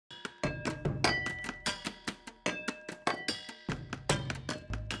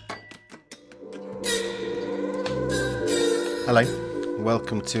Hello,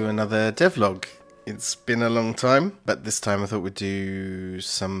 welcome to another devlog. It's been a long time, but this time I thought we'd do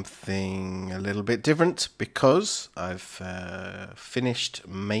something a little bit different because I've finished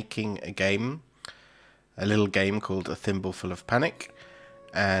making a little game called A Thimbleful of Panic,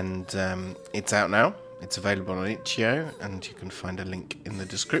 and it's out now. It's available on itch.io, and you can find a link in the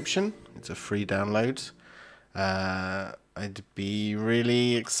description. It's a free download. I'd be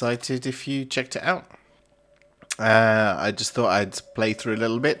really excited if you checked it out. I just thought I'd play through a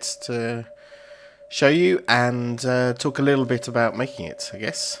little bit to show you and talk a little bit about making it, I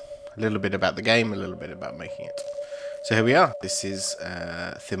guess. A little bit about the game, a little bit about making it. So here we are. This is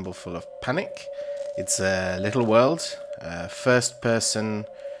Thimbleful of Panic. It's a little world, first-person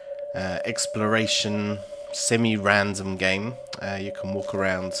exploration, semi-random game. You can walk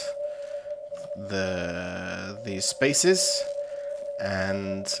around these spaces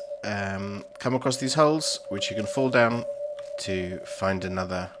and come across these holes, which you can fall down to find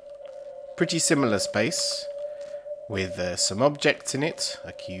another pretty similar space with some objects in it,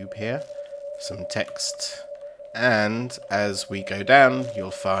 a cube here, some text, and as we go down you'll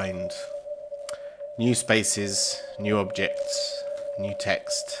find new spaces, new objects, new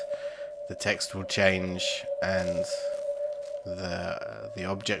text. The text will change and the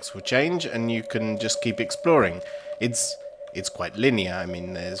objects will change, and you can just keep exploring. It's quite linear. I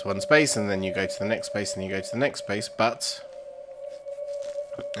mean, there's one space and then you go to the next space and you go to the next space, but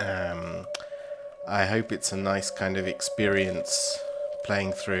I hope it's a nice kind of experience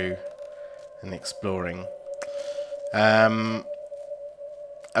playing through and exploring. I've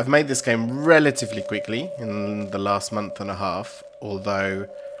made this game relatively quickly in the last month and a half, although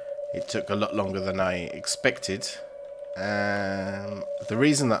it took a lot longer than I expected. The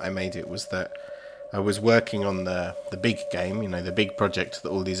reason that I made it was that I was working on the big game, you know, the big project that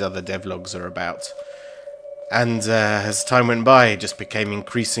all these other devlogs are about. And as time went by, it just became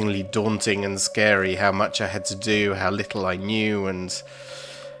increasingly daunting and scary how much I had to do, how little I knew, and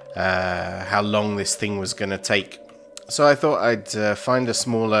how long this thing was going to take. So I thought I'd find a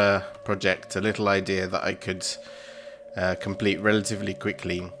smaller project, a little idea that I could complete relatively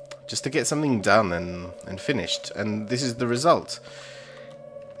quickly, just to get something done and finished. And this is the result.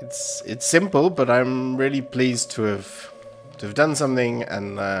 It's simple, but I'm really pleased to have done something,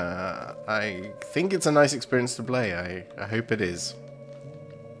 and I think it's a nice experience to play. I hope it is.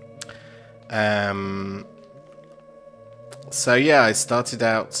 So yeah, I started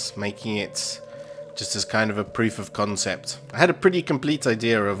out making it just as kind of a proof of concept. I had a pretty complete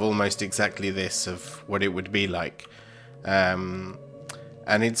idea of almost exactly this, of what it would be like.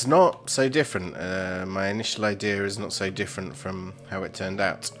 And it's not so different. My initial idea is not so different from how it turned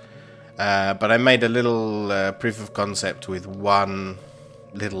out. But I made a little proof of concept with one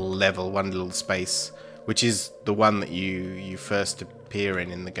little level, one little space, which is the one that you first appear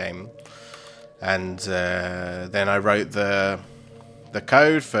in the game. And then I wrote the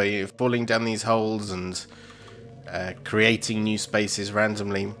code for falling down these holes and creating new spaces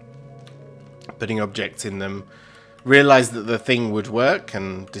randomly, putting objects in them. Realised that the thing would work,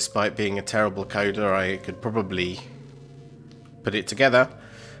 and despite being a terrible coder, I could probably put it together.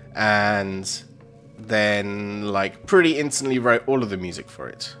 And then, like, pretty instantly wrote all of the music for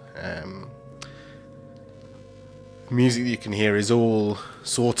it. Music that you can hear is all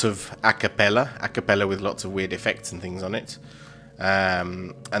sort of a cappella with lots of weird effects and things on it.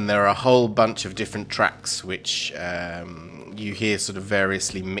 And there are a whole bunch of different tracks which you hear sort of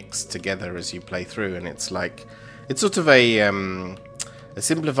variously mixed together as you play through, and it's like, it's sort of a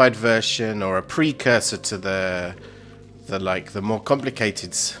simplified version or a precursor to the more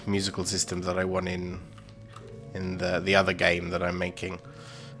complicated musical system that I want in the other game that I'm making.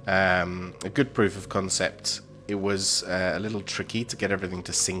 A good proof of concept. It was a little tricky to get everything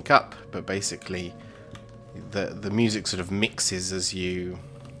to sync up, but basically the music sort of mixes as you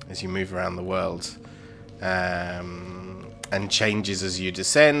move around the world, and changes as you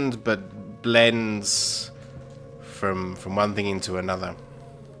descend, but blends from one thing into another.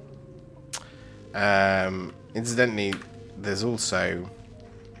 Incidentally, there's also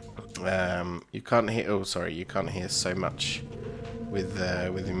you can't hear so much with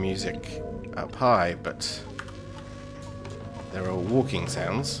the music up high, but there are walking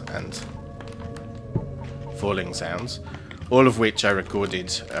sounds and falling sounds, all of which I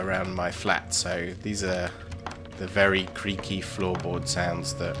recorded around my flat. So these are the very creaky floorboard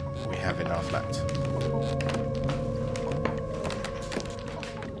sounds that we have in our flat.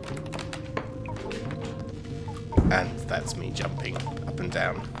 And that's me jumping up and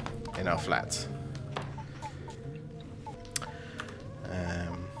down in our flat.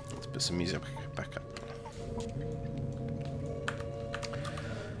 Let's put some music back up.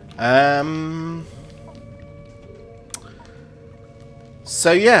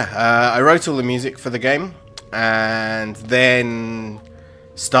 So yeah, I wrote all the music for the game, and then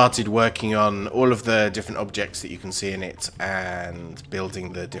started working on all of the different objects that you can see in it and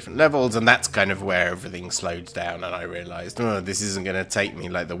building the different levels, and that's kind of where everything slowed down, and I realised, oh, this isn't going to take me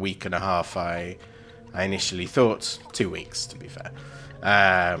like the week and a half I initially thought. 2 weeks, to be fair.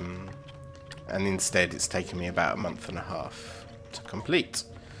 And instead it's taken me about a month and a half to complete.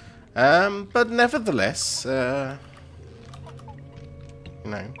 But nevertheless, you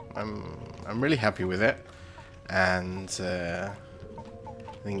know, I'm really happy with it, and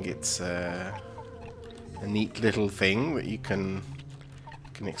I think it's a neat little thing that you can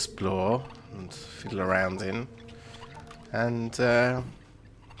explore and fiddle around in, and I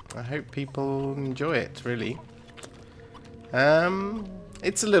hope people enjoy it. Really,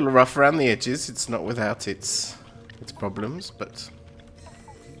 it's a little rough around the edges. It's not without its problems, but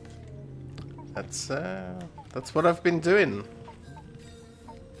that's what I've been doing.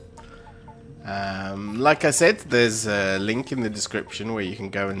 Like I said, there's a link in the description where you can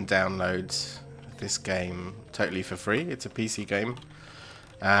go and download this game totally for free. It's a PC game,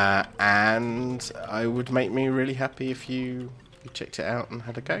 and I would make me really happy if you checked it out and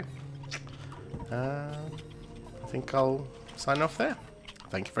had a go. I think I'll sign off there.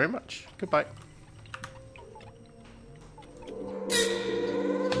 Thank you very much. Goodbye.